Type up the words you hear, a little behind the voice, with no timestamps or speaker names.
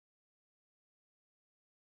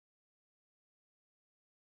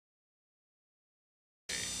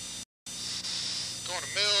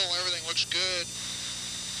looks good.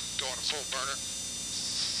 Going to full burner.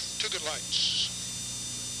 2 good lights.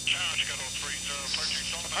 Challenge, got 030, approaching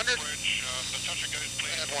Sullivan 100. Bridge. The touch and goes,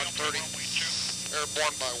 please. And 130.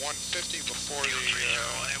 Airborne by 150 before the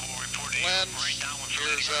lens.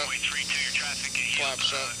 Gears up.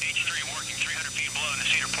 Flaps up. H3 working 300 feet below in the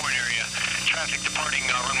Cedar Point area. Traffic departing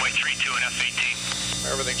runway 32 and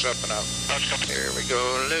F18. Everything's up and up. Here we go,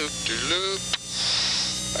 loop to loop.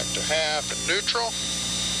 Back to half and neutral.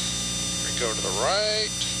 We go to the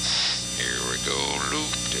right. Here we go,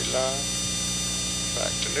 loop de line.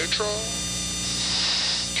 Back to neutral.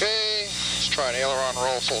 Okay, let's try an aileron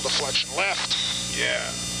roll, full deflection left. Yeah.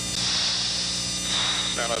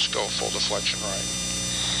 Now let's go full deflection right.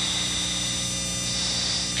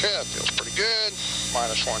 Okay, that feels pretty good.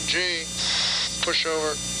 Minus 1G. Push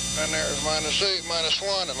over. And there's -8,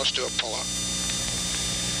 -1, and let's do a pull-up.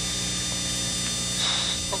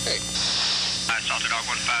 Okay. Salted Dog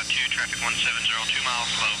 152, traffic 1702 miles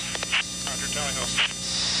slow. Roger, tally ho.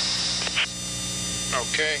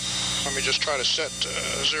 Okay, let me just try to set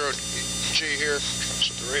 0G here.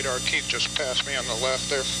 So the radar Keith just passed me on the left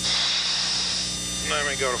there. Let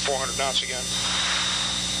me go to 400 knots again.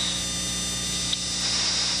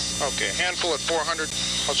 Okay, handful at 400.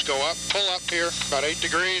 Let's go up, pull up here, about 8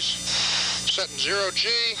 degrees. Setting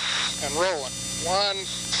 0G and rolling. 1,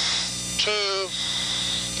 2,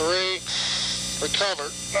 3.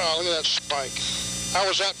 Recover. Oh, look at that spike. How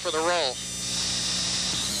was that for the roll?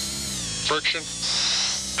 Friction.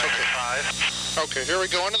 Okay. 5. Okay, here we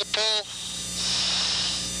go into the pull.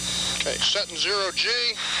 Okay, setting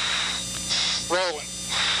 0G. Rolling.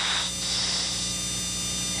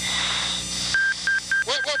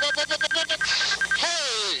 What?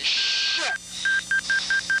 Holy shit!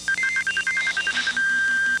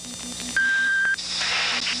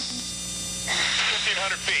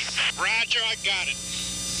 1,500 feet. Roger, I got it.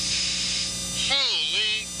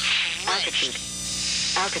 Holy Christ.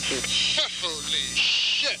 Altitude. Holy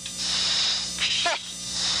shit.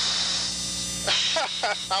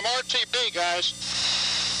 I'm RTB, guys.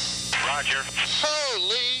 Roger.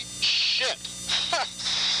 Holy shit.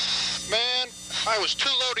 Man, I was too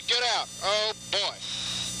low to get out. Oh, boy.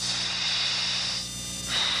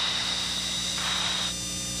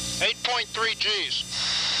 8.3 Gs.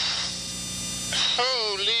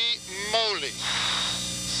 Holy moly.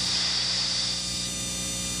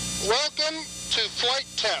 Welcome to flight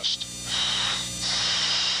test.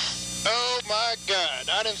 Oh my God.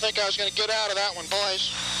 I didn't think I was going to get out of that one, boys.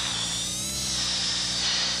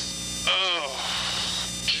 Oh,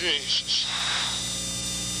 Jesus.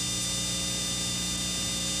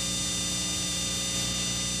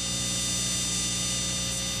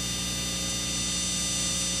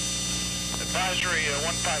 Advisory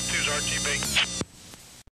 152's RTB.